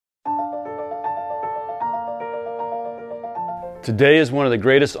Today is one of the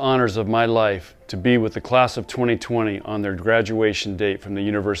greatest honors of my life to be with the class of 2020 on their graduation date from the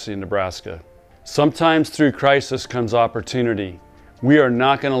University of Nebraska. Sometimes through crisis comes opportunity. We are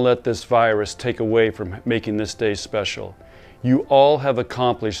not going to let this virus take away from making this day special. You all have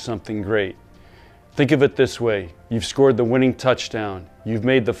accomplished something great. Think of it this way: you've scored the winning touchdown, you've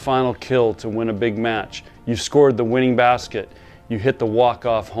made the final kill to win a big match, you've scored the winning basket, you hit the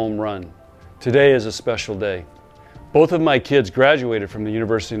walk-off home run. Today is a special day. Both of my kids graduated from the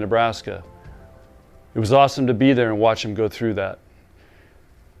University of Nebraska. It was awesome to be there and watch them go through that.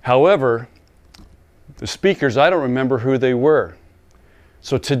 However, the speakers, I don't remember who they were.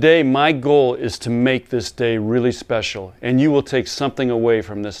 So today, my goal is to make this day really special, and you will take something away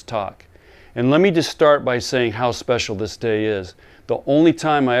from this talk. And let me just start by saying how special this day is. The only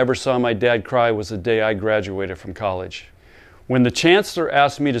time I ever saw my dad cry was the day I graduated from college. When the chancellor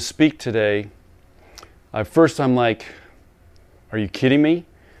asked me to speak today, at first I'm like, are you kidding me?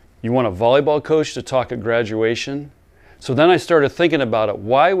 You want a volleyball coach to talk at graduation? So then I started thinking about it.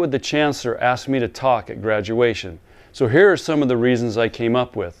 Why would the chancellor ask me to talk at graduation? So here are some of the reasons I came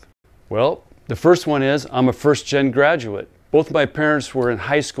up with. Well, the first one is I'm a first-gen graduate. Both my parents were in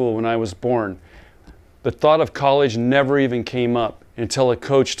high school when I was born. The thought of college never even came up until a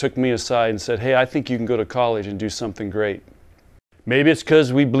coach took me aside and said, hey, I think you can go to college and do something great. Maybe it's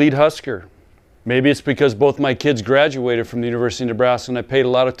because we bleed Husker. Maybe it's because both my kids graduated from the University of Nebraska and I paid a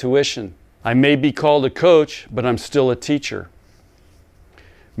lot of tuition. I may be called a coach, but I'm still a teacher.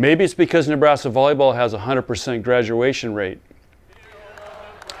 Maybe it's because Nebraska volleyball has a 100% graduation rate.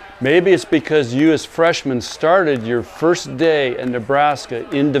 Maybe it's because you as freshmen started your first day in Nebraska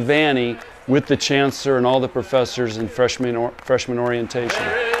in Devaney with the chancellor and all the professors in freshman orientation.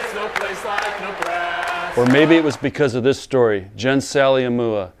 Or maybe it was because of this story, Jen Sally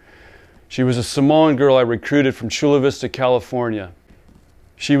Amua. She was a Samoan girl I recruited from Chula Vista, California.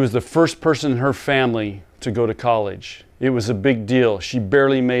 She was the first person in her family to go to college. It was a big deal. She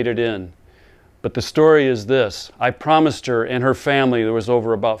barely made it in. But the story is this: I promised her and her family, there was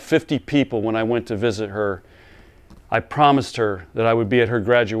over about 50 people when I went to visit her. I promised her that I would be at her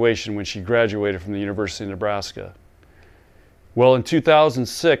graduation when she graduated from the University of Nebraska. Well, in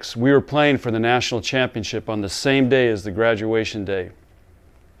 2006, we were playing for the national championship on the same day as the graduation day.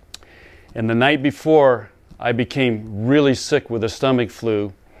 And the night before, I became really sick with a stomach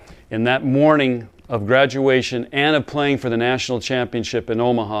flu. And that morning of graduation and of playing for the national championship in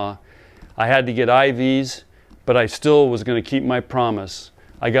Omaha, I had to get IVs, but I still was going to keep my promise.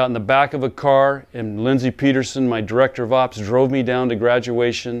 I got in the back of a car, and Lindsay Peterson, my director of ops, drove me down to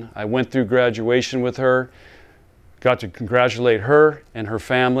graduation. I went through graduation with her, got to congratulate her and her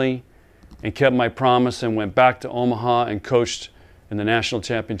family, and kept my promise and went back to Omaha and coached in the national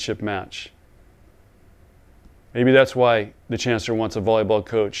championship match. Maybe that's why the chancellor wants a volleyball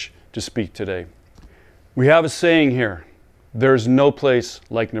coach to speak today. We have a saying here: there's no place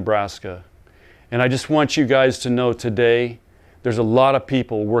like Nebraska. And I just want you guys to know today, there's a lot of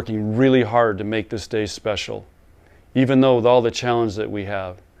people working really hard to make this day special, even though with all the challenges that we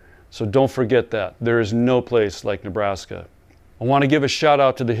have. So don't forget that. There is no place like Nebraska. I want to give a shout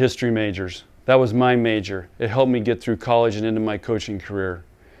out to the history majors. That was my major. It helped me get through college and into my coaching career.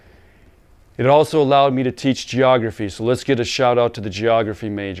 It also allowed me to teach geography, so let's get a shout out to the geography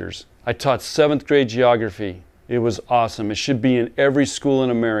majors. I taught 7th grade geography. It was awesome. It should be in every school in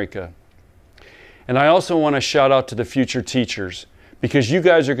America. And I also want to shout out to the future teachers, because you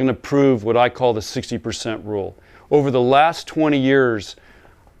guys are going to prove what I call the 60% rule. Over the last 20 years,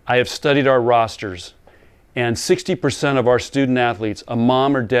 I have studied our rosters. And 60% of our student athletes, a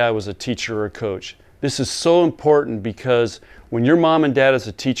mom or dad was a teacher or a coach. This is so important because when your mom and dad is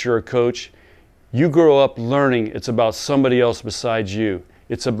a teacher or a coach, you grow up learning it's about somebody else besides you.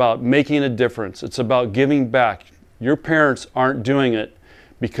 It's about making a difference. It's about giving back. Your parents aren't doing it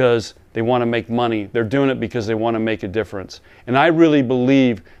because they want to make money. They're doing it because they want to make a difference. And I really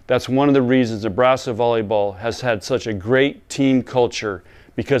believe that's one of the reasons Nebraska volleyball has had such a great team culture,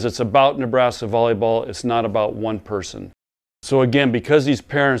 because it's about Nebraska volleyball, it's not about one person. So again, because these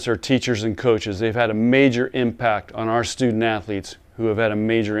parents are teachers and coaches, they've had a major impact on our student athletes who have had a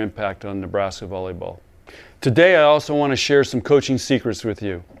major impact on Nebraska volleyball. Today, I also want to share some coaching secrets with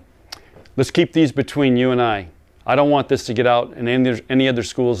you. Let's keep these between you and I. I don't want this to get out in any other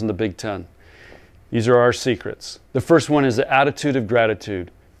schools in the Big Ten. These are our secrets. The first one is the attitude of gratitude.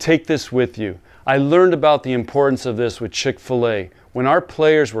 Take this with you. I learned about the importance of this with Chick-fil-A. When our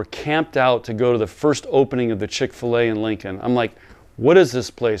players were camped out to go to the first opening of the Chick-fil-A in Lincoln, I'm like, what is this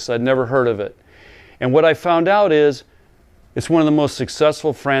place? I'd never heard of it. And what I found out is It's one of the most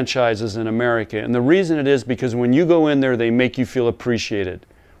successful franchises in America. And the reason it is because when you go in there, they make you feel appreciated.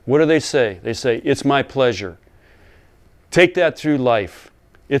 What do they say? They say, "It's my pleasure." Take that through life.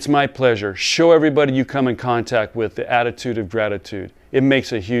 It's my pleasure. Show everybody you come in contact with the attitude of gratitude. It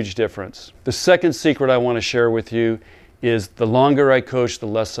makes a huge difference. The second secret I want to share with you is the longer I coach, the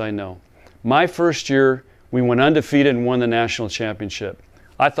less I know. My first year, we went undefeated and won the national championship.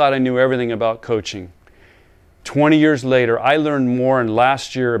 I thought I knew everything about coaching. 20 years later, I learned more in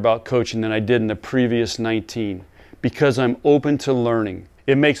last year about coaching than I did in the previous 19 because I'm open to learning.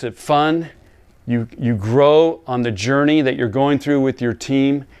 It makes it fun. You grow on the journey that you're going through with your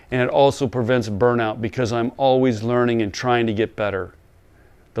team, and it also prevents burnout because I'm always learning and trying to get better.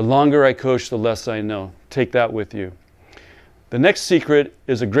 The longer I coach, the less I know. Take that with you. The next secret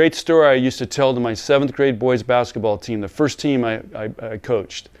is a great story I used to tell to my 7th grade boys basketball team, the first team I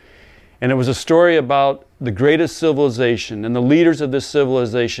coached. And it was a story about the greatest civilization, and the leaders of this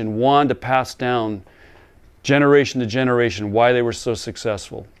civilization wanted to pass down generation to generation why they were so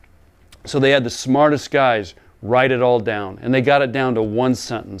successful. So they had the smartest guys write it all down, and they got it down to one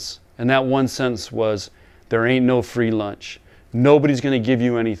sentence. And that one sentence was, "There ain't no free lunch. Nobody's going to give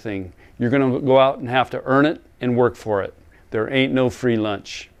you anything. You're going to go out and have to earn it and work for it. There ain't no free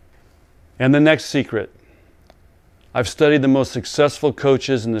lunch." And the next secret, I've studied the most successful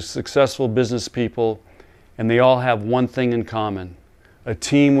coaches and the successful business people, and they all have one thing in common: a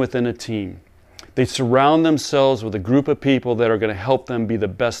team within a team. They surround themselves with a group of people that are going to help them be the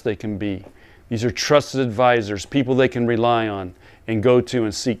best they can be. These are trusted advisors, people they can rely on and go to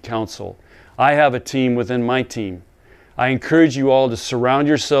and seek counsel. I have a team within my team. I encourage you all to surround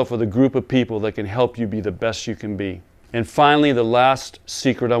yourself with a group of people that can help you be the best you can be. And finally, the last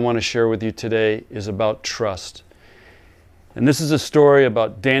secret I want to share with you today is about trust. And this is a story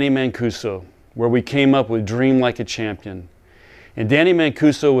about Danny Mancuso, where we came up with Dream Like a Champion. And Danny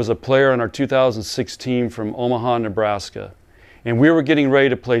Mancuso was a player on our 2006 team from Omaha, Nebraska. And we were getting ready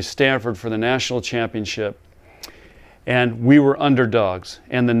to play Stanford for the national championship. And we were underdogs.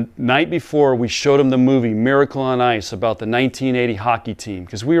 And the night before, we showed him the movie Miracle on Ice about the 1980 hockey team.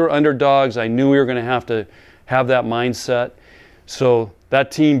 Because we were underdogs, I knew we were going to have that mindset. So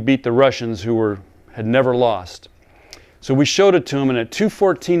that team beat the Russians, who had never lost. So we showed it to him, and at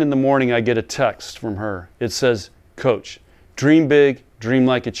 2:14 in the morning, I get a text from her. It says, "Coach, dream big, dream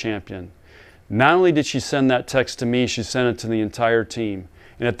like a champion." Not only did she send that text to me, she sent it to the entire team.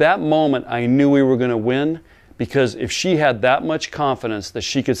 And at that moment, I knew we were going to win, because if she had that much confidence that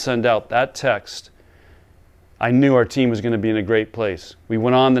she could send out that text, I knew our team was going to be in a great place. We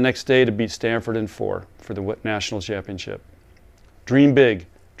went on the next day to beat Stanford in 4 for the national championship. Dream big,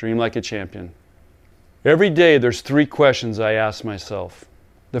 dream like a champion. Every day there's 3 questions I ask myself.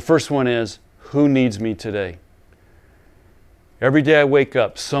 The first one is, who needs me today? Every day I wake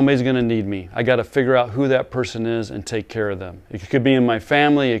up, somebody's going to need me. I got to figure out who that person is and take care of them. It could be in my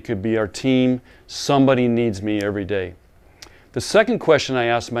family, it could be our team. Somebody needs me every day. The second question I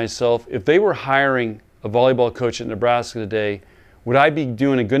ask myself, if they were hiring a volleyball coach at Nebraska today, would I be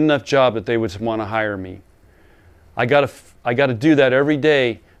doing a good enough job that they would want to hire me? I got to do that every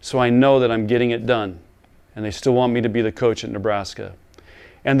day so I know that I'm getting it done, and they still want me to be the coach at Nebraska.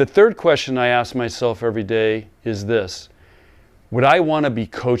 And the third question I ask myself every day is this: would I want to be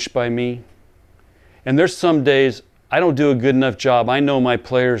coached by me? And there's some days I don't do a good enough job. I know my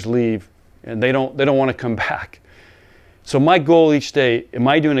players leave and they don't want to come back. So my goal each day, am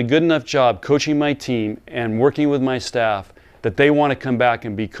I doing a good enough job coaching my team and working with my staff that they want to come back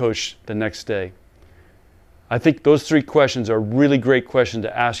and be coached the next day? I think those 3 questions are really great questions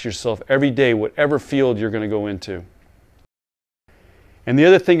to ask yourself every day, whatever field you're going to go into. And the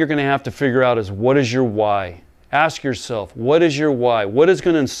other thing you're going to have to figure out is, what is your why? Ask yourself, what is your why? What is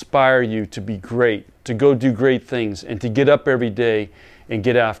going to inspire you to be great, to go do great things, and to get up every day and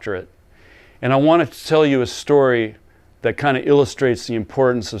get after it? And I want to tell you a story that kind of illustrates the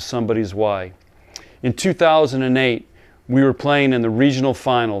importance of somebody's why. In 2008, we were playing in the regional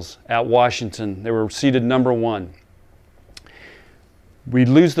finals at Washington. They were seeded number 1. We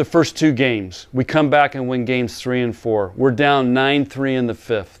lose the first 2 games. We come back and win games 3 and 4. We're down 9-3 in the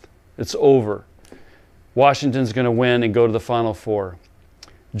 5th. It's over. Washington's going to win and go to the Final Four.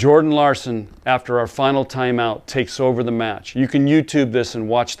 Jordan Larson, after our final timeout, takes over the match. You can YouTube this and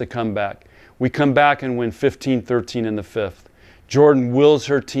watch the comeback. We come back and win 15-13 in the 5th. Jordan wills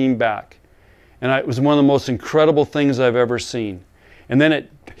her team back. And it was one of the most incredible things I've ever seen. And then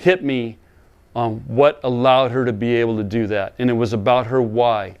it hit me on what allowed her to be able to do that. And it was about her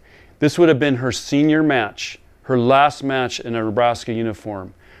why. This would have been her senior match, her last match in a Nebraska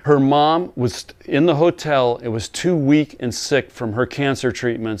uniform. Her mom was in the hotel. It was too weak and sick from her cancer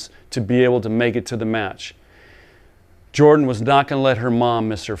treatments to be able to make it to the match. Jordan was not going to let her mom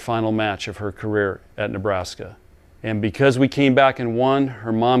miss her final match of her career at Nebraska. And because we came back and won,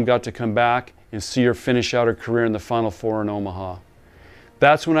 her mom got to come back and see her finish out her career in the Final Four in Omaha.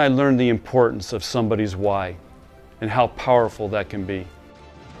 That's when I learned the importance of somebody's why and how powerful that can be.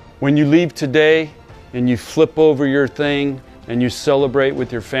 When you leave today and you flip over your thing and you celebrate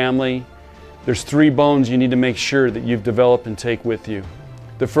with your family, there's 3 bones you need to make sure that you've developed and take with you.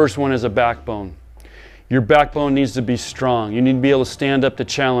 The first one is a backbone. Your backbone needs to be strong. You need to be able to stand up to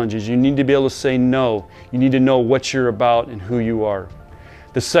challenges. You need to be able to say no. You need to know what you're about and who you are.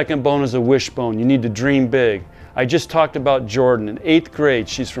 The second bone is a wishbone. You need to dream big. I just talked about Jordan. In 8th grade,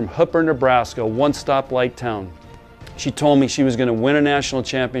 she's from Husker, Nebraska, a one-stop light town. She told me she was going to win a national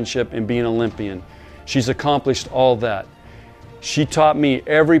championship and be an Olympian. She's accomplished all that. She taught me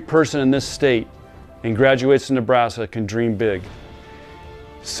every person in this state and graduates in Nebraska can dream big.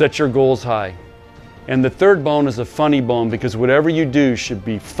 Set your goals high. And the third bone is a funny bone, because whatever you do should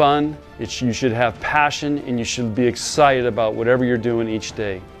be fun, you should have passion, and you should be excited about whatever you're doing each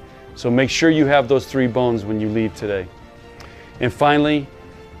day. So make sure you have those 3 bones when you leave today. And finally,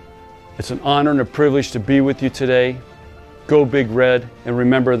 it's an honor and a privilege to be with you today. Go Big Red, and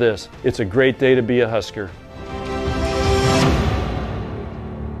remember this, it's a great day to be a Husker.